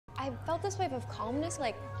I felt this wave of calmness,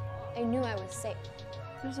 like I knew I was safe.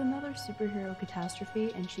 There's another superhero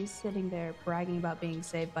catastrophe, and she's sitting there bragging about being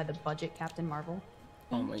saved by the budget Captain Marvel.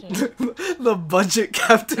 Oh my god. The budget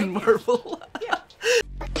Captain Marvel. Yeah.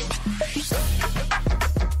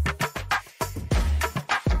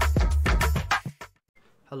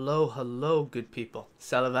 Hello, good people.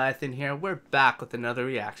 Seleviathan here. We're back with another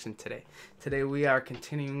reaction today. Today we are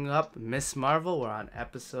continuing up Ms.Marvel. We're on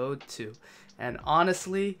episode 2. And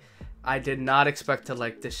honestly, I did not expect to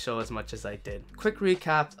like this show as much as I did. Quick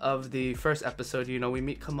recap of the first episode. You know, we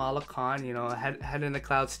meet Kamala Khan, you know, head in the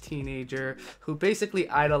clouds teenager who basically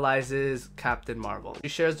idolizes Captain Marvel. She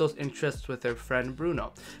shares those interests with her friend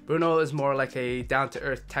Bruno. Bruno is more like a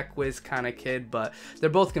down-to-earth tech whiz kind of kid, but they're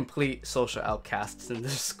both complete social outcasts in their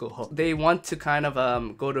school. They want to kind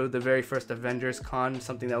of go to the very first Avengers Con,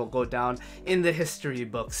 something that will go down in the history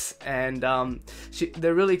books. And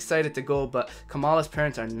they're really excited to go, but Kamala's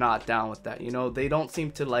parents are not down with that. You know, they don't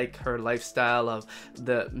seem to like her lifestyle of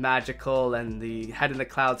the magical and the head in the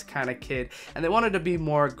clouds kind of kid, and they wanted to be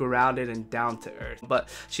more grounded and down to earth. But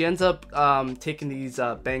she ends up taking these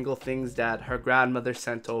bangle things that her grandmother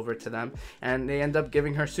sent over to them, and they end up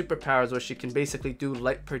giving her superpowers where she can basically do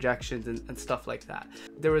light projections and stuff like that.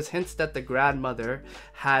 There was hints that the grandmother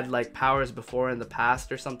had like powers before in the past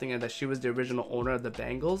or something, and that she was the original owner of the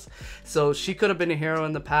bangles, so she could have been a hero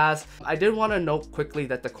in the past. I did want to note quickly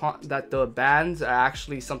that the bands are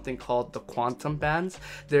actually something called the quantum bands.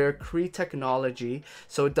 They're Kree technology,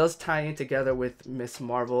 so it does tie in together with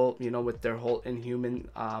Ms.Marvel, you know, with their whole Inhuman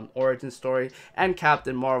origin story, and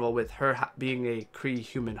Captain Marvel with her being a Kree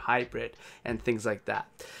human hybrid and things like that.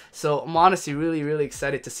 So I'm honestly really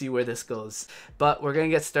excited to see where this goes, but we're gonna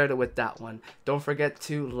get started with that one. Don't forget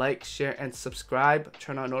to like, share, and subscribe.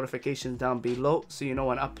 Turn on notifications down below so you know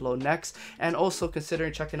when I upload next, and also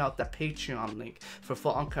consider checking out the Patreon link for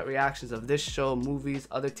full uncut reactions of this show, movies,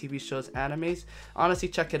 other TV shows, animes. Honestly,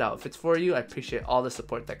 check it out. If it's for you, I appreciate all the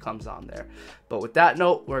support that comes on there. But with that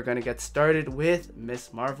note, we're gonna get started with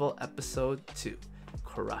Ms.Marvel episode 2,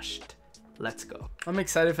 Crushed. Let's go. I'm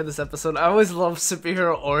excited for this episode. I always love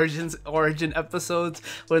superhero origin episodes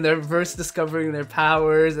when they're first discovering their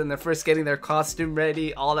powers and they're first getting their costume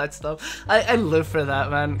ready, all that stuff. I live for that,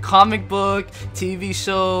 man. Comic book, TV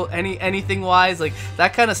show, anything wise, like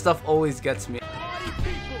that kind of stuff always gets me.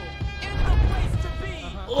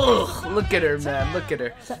 Ugh, look at her, man. Look at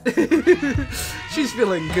her. She's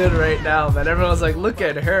feeling good right now, man. Everyone's like, look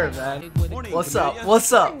at her, man. What's up?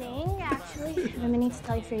 What's up? I've been meaning to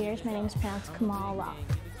tell you for years, my name's pronounced Kamala.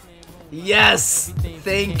 Yes!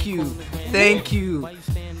 Thank you. Thank you.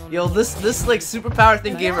 Yo, this like superpower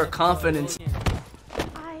thing gave her confidence.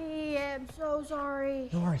 I am so sorry.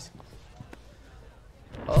 No worries.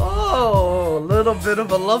 Oh, a little bit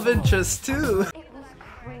of a love interest too. It was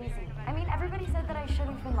crazy. I mean, everybody said that I shouldn't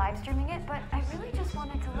have been live streaming it, but I really just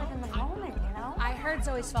wanted to live in the moment, you know? I heard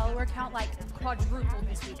Zoe's follower count like quadrupled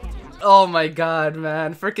this weekend. Oh my god,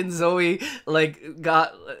 man. Freaking Zoe like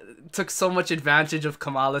took so much advantage of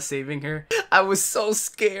Kamala saving her. I was so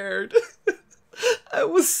scared. I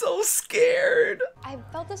was so scared. I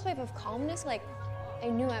felt this wave of calmness, like I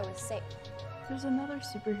knew I was safe. There's another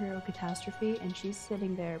superhero catastrophe, and she's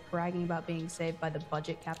sitting there bragging about being saved by the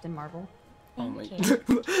budget Captain Marvel. Oh my god.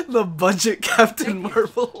 The budget Captain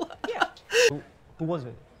Marvel. Yeah. Who was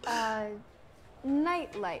it?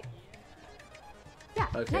 Nightlight. Yeah,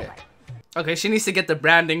 Okay. Nightlight. Okay, she needs to get the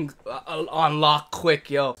branding on lock quick,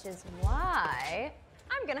 yo. Which is why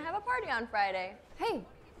I'm gonna have a party on Friday. Hey,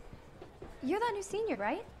 you're that new senior,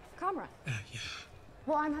 right? Kamran. Yeah.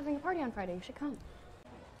 Well, I'm having a party on Friday. You should come.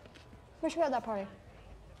 Where should we have that party?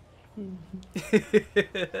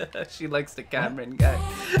 She likes the Kamran guy.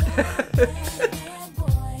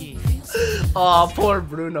 Oh, poor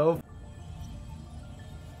Bruno.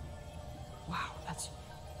 Wow, that's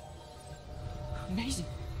amazing.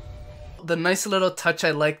 The nice little touch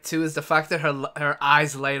I like too is the fact that her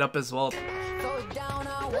eyes light up as well.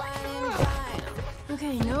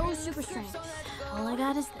 Okay, no super strength. All I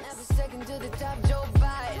got is this.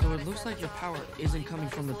 So it looks like your power isn't coming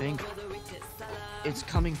from the bangle. It's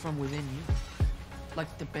coming from within you.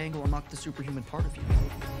 Like the bangle unlocked the superhuman part of you.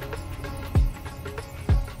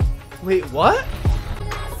 Wait, what?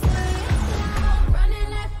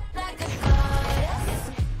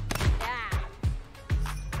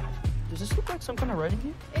 Does this look like some kind of writing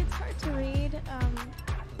here? It's hard to read.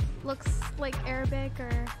 Looks like Arabic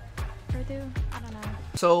or Urdu. I don't know.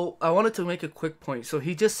 So I wanted to make a quick point. So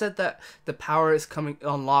he just said that the power is coming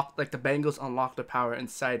unlocked, like the bangles unlock the power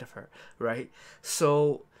inside of her, right?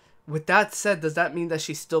 So with that said, does that mean that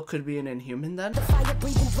she still could be an Inhuman then?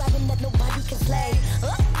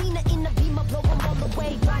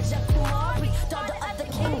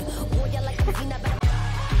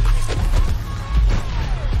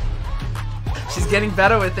 getting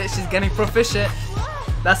better with it. She's getting proficient.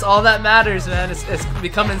 That's all that matters, man. It's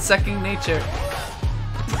becoming second nature.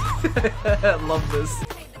 I love this.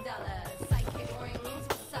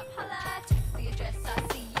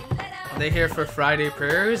 Are they here for Friday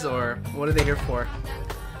prayers, or what are they here for?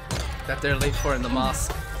 That they're late for in the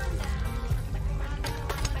mosque.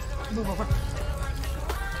 Move over.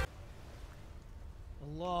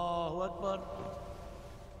 Allahu Akbar.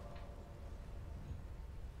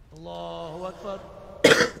 Allahu Akbar.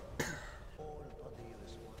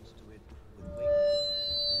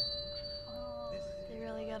 They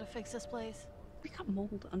really gotta fix this place. We got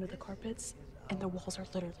mold under the carpets, and the walls are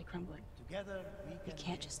literally crumbling. Together We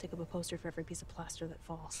can't just stick up a poster for every piece of plaster that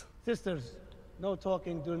falls. Sisters, no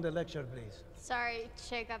talking during the lecture, please. Sorry,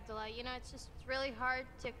 Sheikh Abdullah. You know, it's just really hard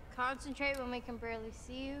to concentrate when we can barely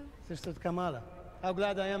see you. Sister Kamala, how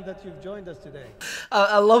glad I am that you've joined us today.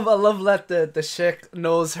 I love that the sheikh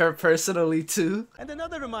knows her personally too. And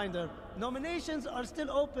another reminder, nominations are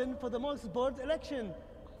still open for the mosque board election.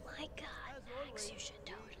 Oh my God, Max, you should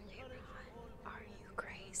totally run. Are you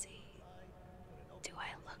crazy? Do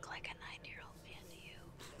I look like a 9-year-old man to you?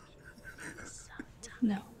 Sometimes.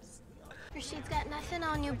 No. Rashid's got nothing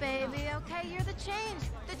on you, baby, okay? You're the change.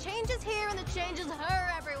 The change is here and the change is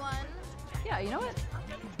her, everyone. Yeah, you know what?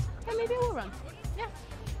 Yeah, maybe I will run. Yeah.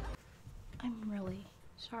 I'm really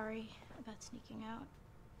sorry about sneaking out.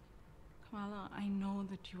 Kamala, I know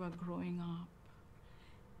that you are growing up,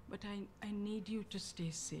 but I need you to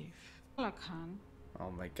stay safe. Kamala Khan. Oh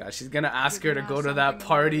my god, she's gonna ask her to You're go gonna to have that something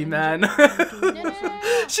party, about man.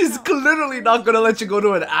 No. She's literally not gonna let you go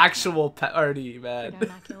to an actual party, man.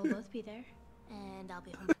 We'll both be there. And I'll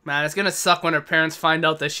be home. Man, it's gonna suck when her parents find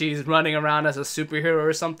out that she's running around as a superhero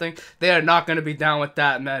or something. They are not gonna be down with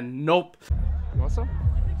that, man. Nope. You want some?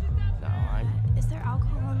 No, I'm. Is there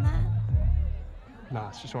alcohol in that? Nah,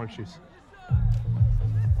 it's just orange juice.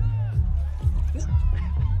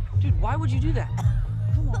 Dude, why would you do that?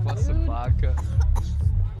 Plus some vodka.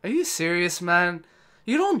 Are you serious, man?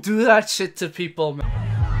 You don't do that shit to people, man.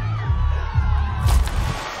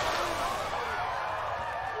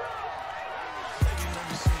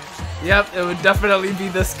 Yep, it would definitely be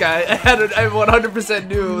this guy. I 100%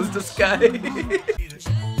 knew it was this guy.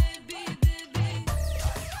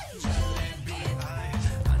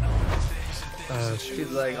 She's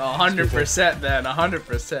like 100%, man,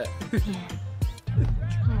 100%.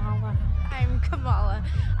 Kamala. I'm Kamala.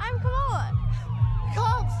 I'm Kamala.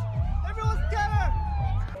 Cops! Everyone's together!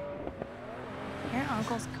 Your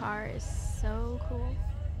uncle's car is so cool.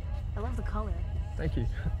 I love the color. Thank you.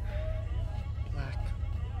 Black.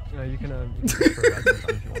 You can refer back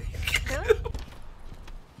sometime if you want.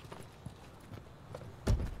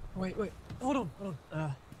 Really? Wait. Hold on.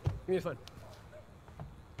 Give me a phone.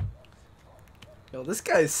 Yo, this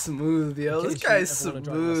guy's smooth, yo. In This case guy's you ever wanna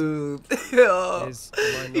join smooth. Yo. Is my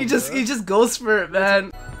He number- just goes for it,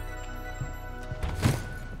 man.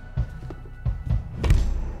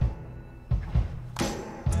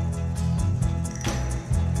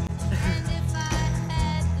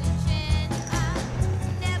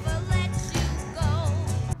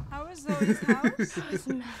 How is Zoe's house?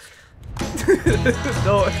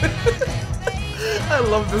 No. I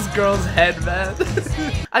love this girl's head, man.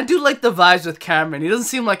 I do like the vibes with Kamran. He doesn't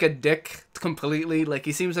seem like a dick completely. Like,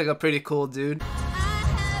 he seems like a pretty cool dude.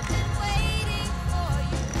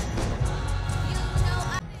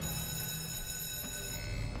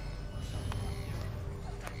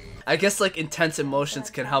 I guess, like, intense emotions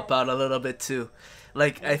can help out a little bit, too.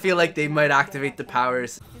 Like, I feel like they might activate the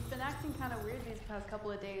powers. He's been acting kind of weird these past couple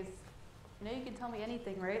of days. You know you can tell me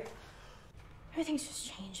anything, right? Everything's just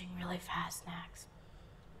changing really fast, Max.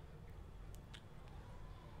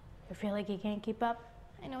 You feel like you can't keep up?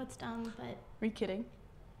 I know it's dumb, but Are you kidding?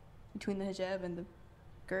 Between the hijab and the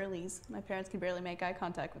girlies, my parents can barely make eye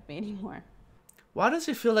contact with me anymore. Why does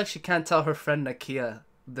she feel like she can't tell her friend Nakia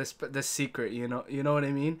this secret, you know what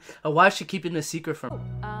I mean? Why is she keeping the secret from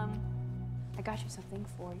I got you something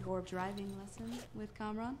for your driving lesson with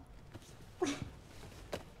Kamran.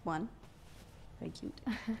 One. Very cute.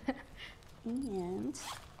 And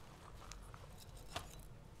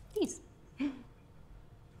these.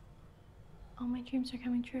 all my dreams are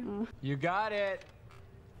coming true. You got it.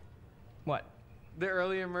 What? The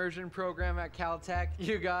early immersion program at Caltech?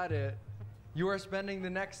 You got it. You are spending the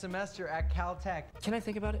next semester at Caltech. Can I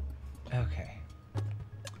think about it? Okay.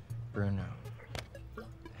 Bruno,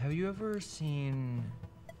 have you ever seen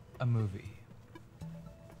a movie?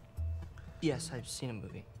 Yes, I've seen a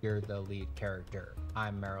movie. You're the lead character.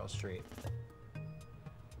 I'm Meryl Streep.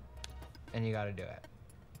 And you gotta do it.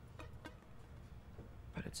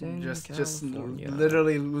 But it's in Just California.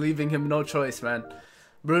 literally leaving him no choice, man.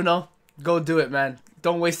 Bruno, go do it, man.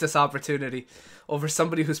 Don't waste this opportunity over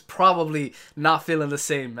somebody who's probably not feeling the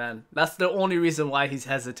same, man. That's the only reason why he's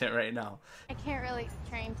hesitant right now. I can't really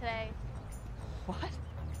train today. What?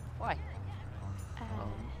 Why?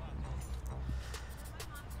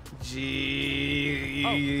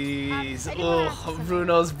 Jeez. Oh,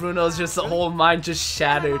 Bruno's just the whole mind just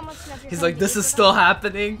shattered. He's like, this is still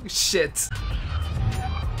happening? Shit.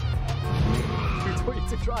 You taught you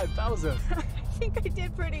to drive, Bowser. I think I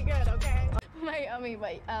did pretty good, okay?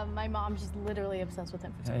 My mom, she's literally obsessed with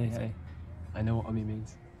him for some reason. Hey. I know what Ummi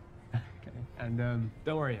means. Okay. And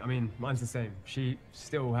don't worry, I mean, mine's the same. She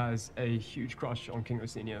still has a huge crush on King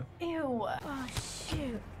Senior. Ew. Oh,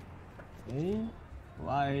 shoot. Hey?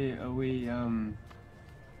 Why are we,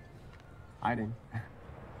 hiding?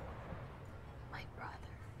 My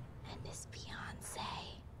brother and his fiance.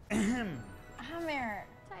 Amir.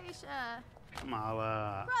 Taisha.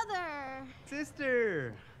 Kamala. Brother.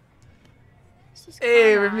 Sister.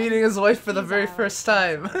 Hey, we're meeting his wife for the very first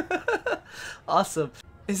time. Awesome.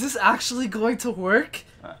 Is this actually going to work?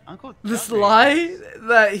 Uncle This Chubby lie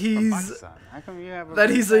that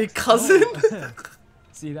he's a cousin?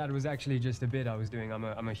 See, that was actually just a bit I was doing.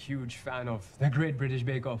 I'm a huge fan of The Great British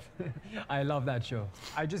Bake Off. I love that show.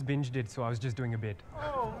 I just binged it, so I was just doing a bit.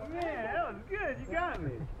 Oh man, that was good. You got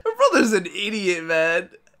me. My brother's an idiot,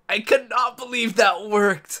 man. I could not believe that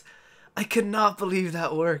worked. I could not believe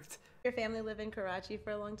that worked. Your family live in Karachi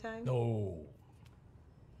for a long time? No.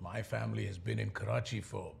 My family has been in Karachi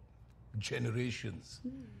for generations.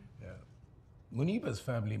 Yeah. Muniba's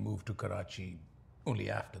family moved to Karachi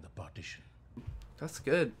only after the partition. That's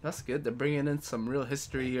good. That's good. They're bringing in some real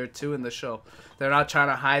history here too in the show. They're not trying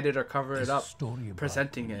to hide it or cover it up.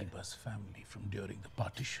 Presenting it. Muniba's family from during the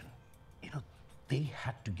partition. You know, they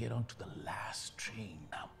had to get onto the last train.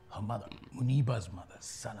 Now, her mother, Muniba's mother,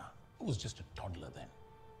 Sana, who was just a toddler then,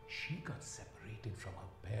 she got separated from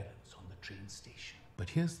her parents on the train station. But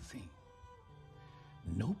here's the thing.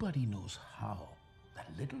 Nobody knows how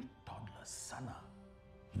that little toddler, Sana,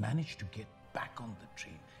 managed to get back on the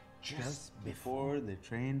train just before the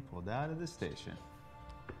train pulled out of the station.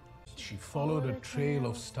 She followed a trail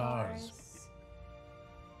of stars.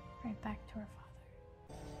 Right back to her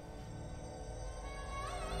father.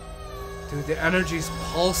 Dude, the energy's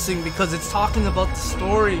pulsing because it's talking about the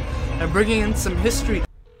story and bringing in some history.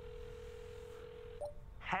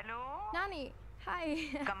 Hello? Nani, hi.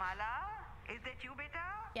 Kamala? Is that you, beta?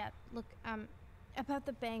 Yeah, look, about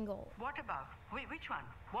the bangle. What about? Wait, which one?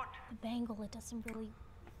 What? The bangle, it does some really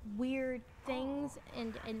weird things,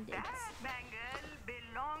 and That bangle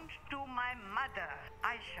belonged to my mother,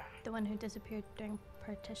 Aisha. the one who disappeared during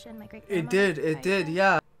partition, my great-grandma. It did,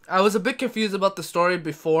 yeah. I was a bit confused about the story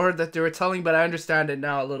before that they were telling, but I understand it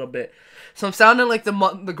now a little bit. So I'm sounding like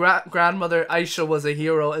the grandmother Aisha was a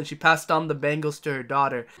hero and she passed on the bangles to her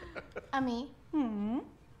daughter. Ami. Do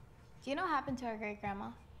you know what happened to our great-grandma?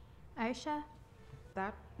 Aisha?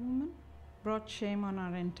 That woman brought shame on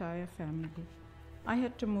our entire family. I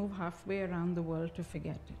had to move halfway around the world to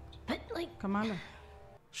forget it. But, like... Kamala.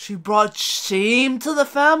 She brought shame to the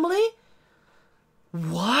family?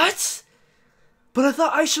 What? But I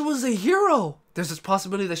thought Aisha was a hero. There's this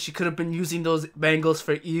possibility that she could have been using those bangles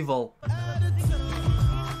for evil. You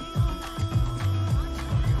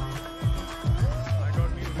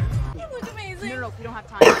look amazing. No, we don't have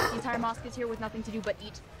time. The entire mosque is here with nothing to do but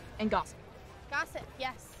eat and gossip. Gossip,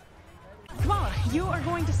 yes. Kamala, you are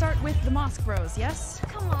going to start with the mosque bros, yes?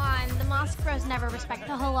 Come on, the mosque bros never respect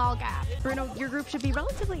the halal gap. Bruno, your group should be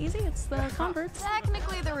relatively easy. It's the converts.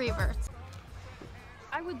 Technically the reverts.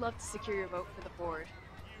 I would love to secure your vote for the board.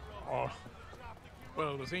 Oh,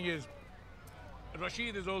 well, the thing is,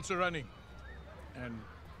 Rashid is also running, and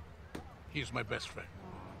he's my best friend.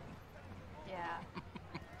 Yeah.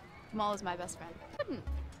 Kamala's my best friend. Couldn't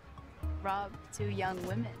rob two young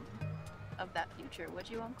women of that future, would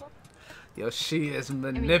you, Uncle? Yo, she is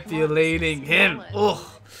manipulating him. Ugh.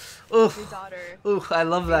 Ugh. Your daughter. Ugh, I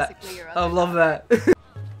love that. Basically your I other love daughter. that.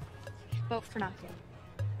 Vote for Nakia.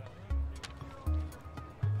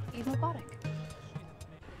 Eid Mubarak.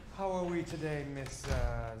 How are we today, Miss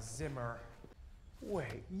Zimmer?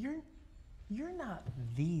 Wait, you're not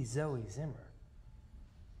the Zoe Zimmer.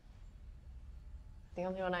 The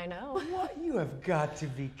only one I know. What? You have got to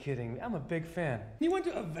be kidding me. I'm a big fan. You went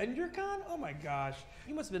to AvengerCon? Oh my gosh.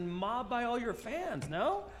 You must have been mobbed by all your fans,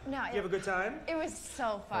 no? No. You have a good time? It was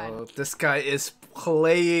so fun. Oh, this guy is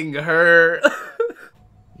playing her.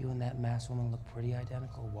 You and that masked woman look pretty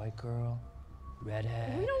identical. White girl,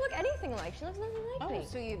 redhead. We don't look anything like. She looks nothing like me.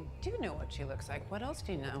 So you do know what she looks like. What else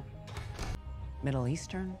do you know? Middle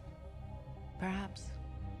Eastern, perhaps?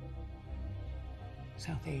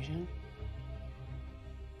 South Asian?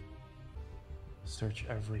 Search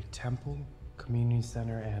every temple, community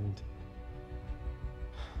center,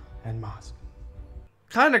 and mosque.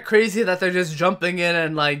 Kind of crazy that they're just jumping in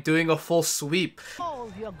and like doing a full sweep.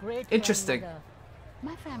 Your great Interesting.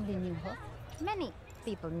 My family knew her. Many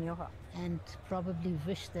people knew her. And probably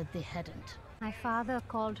wish that they hadn't. My father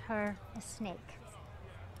called her a snake.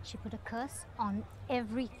 She put a curse on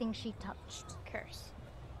everything she touched. Curse.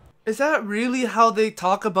 Is that really how they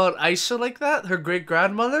talk about Aisha like that? Her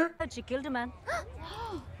great-grandmother? She killed a man.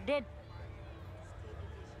 Dead.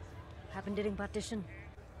 Happened during partition.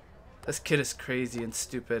 This kid is crazy and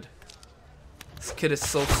stupid. This kid is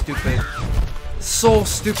so stupid. So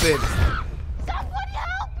stupid.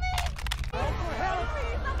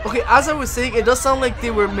 Okay, as I was saying, it does sound like they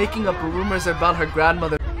were making up rumors about her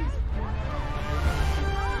grandmother.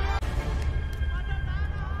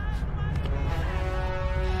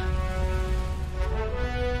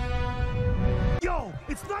 Yo,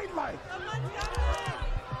 it's nightlife.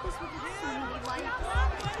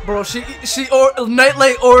 Bro,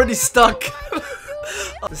 Nightlight already stuck.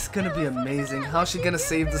 This is gonna be amazing. How's she gonna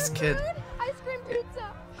save this kid? Ice cream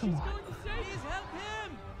pizza. Come on.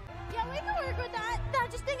 Yeah, we can work with that. No,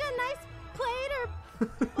 just think of a nice plate or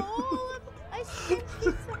bowl of ice cream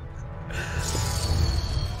pizza.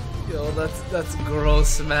 Yo, that's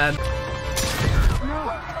gross, man.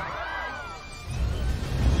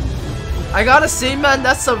 I gotta say, man,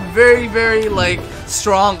 that's a very, very like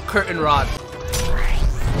strong curtain rod.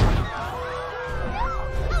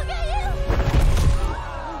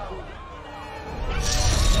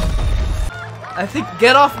 I think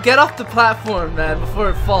get off the platform, man, before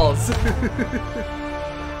it falls. I've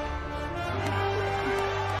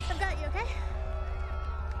got you, okay?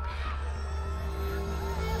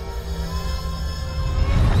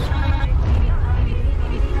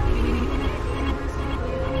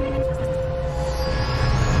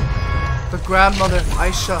 The grandmother,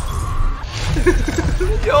 Aisha.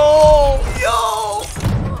 Yo!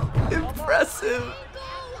 Impressive.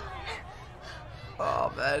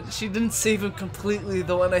 Oh man, she didn't save him completely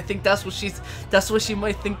though, and I think that's what she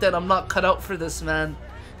might think, that I'm not cut out for this, man.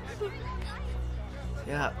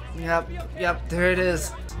 Yep, there it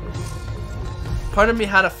is. Part of me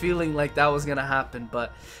had a feeling like that was gonna happen,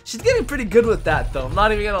 but she's getting pretty good with that though, I'm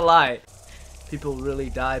not even gonna lie. People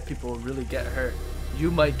really die, people really get hurt.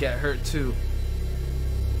 You might get hurt too.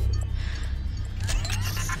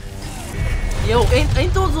 Yo,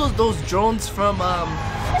 ain't those drones from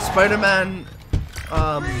Spider-Man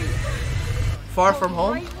Far From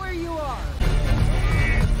Home? Right where you are.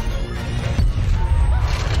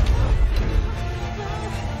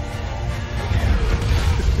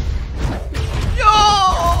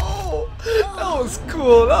 Yo! That was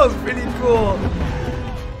cool. That was pretty cool.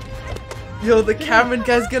 Yo, the Kamran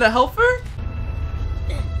guy's gonna help her?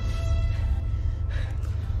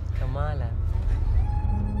 Kamala,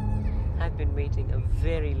 I've been waiting a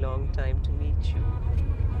very long time to meet you.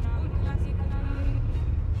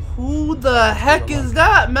 Who the heck is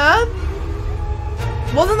that, man?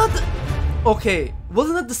 Wasn't that the... Okay,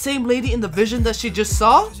 wasn't that the same lady in the vision that she just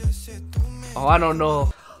saw? Oh, I don't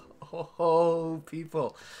know. Oh,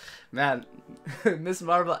 people. Man,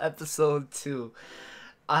 Ms.Marvel episode 2.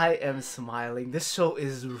 I am smiling. This show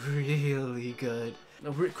is really good.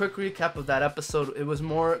 A quick recap of that episode. It was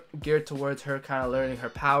more geared towards her kind of learning her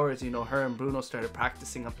powers. You know, her and Bruno started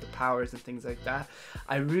practicing up the powers and things like that.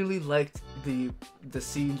 I really liked the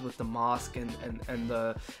scenes with the mosque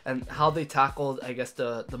and how they tackled, I guess,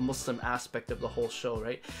 the Muslim aspect of the whole show,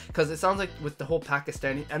 right? Because it sounds like with the whole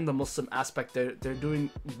Pakistani and the Muslim aspect, they're doing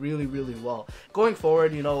really, really well. Going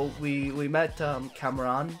forward, you know, we met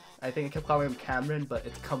Kamran. I think I kept calling him Kamran, but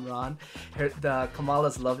it's Kamran. The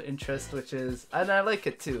Kamala's love interest, which is, and I like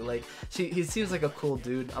it too. Like he seems like a cool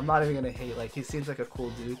dude. I'm not even gonna hate. Like he seems like a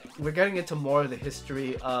cool dude. We're getting into more of the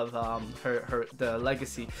history of the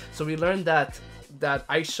legacy. So we learned that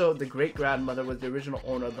Aisha, the great grandmother, was the original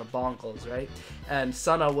owner of the Bongos, right? And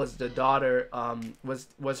Sana was the daughter, was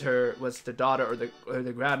the daughter or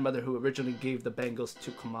the grandmother who originally gave the bangles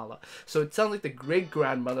to Kamala. So it sounds like the great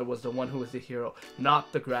grandmother was the one who was the hero,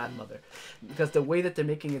 not the grandmother. grandmother, because the way that they're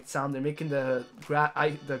making it sound, they're making the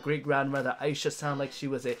great grandmother Aisha sound like she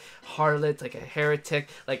was a harlot, like a heretic,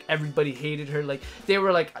 like everybody hated her. Like they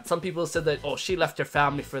were like, some people said that, oh, she left her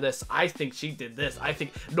family for this. I think she did this. I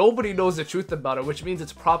think nobody knows the truth about her, which means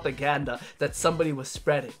it's propaganda that somebody was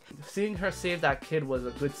spreading. Seeing her save that kid was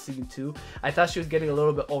a good scene too. I thought she was getting a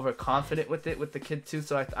little bit overconfident with the kid too.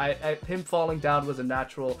 So him falling down was a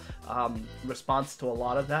natural response to a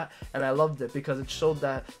lot of that, and I loved it because it showed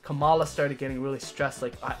that Kamala started getting really stressed.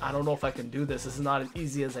 Like I don't know if I can do this. This is not as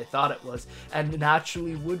easy as I thought it was, and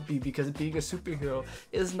naturally would be, because being a superhero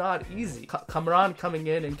is not easy. Kamran coming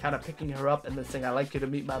in and kind of picking her up and then saying, "I like you to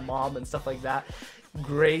meet my mom" and stuff like that.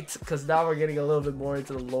 Great, because now we're getting a little bit more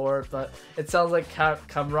into the lore, but it sounds like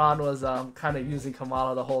Kamran was kind of using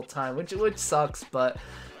Kamala the whole time, which sucks, but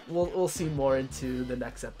we'll see more into the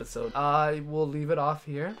next episode. I will leave it off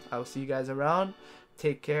here. I will see you guys around.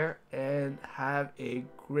 Take care and have a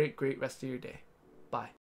great rest of your day. Bye.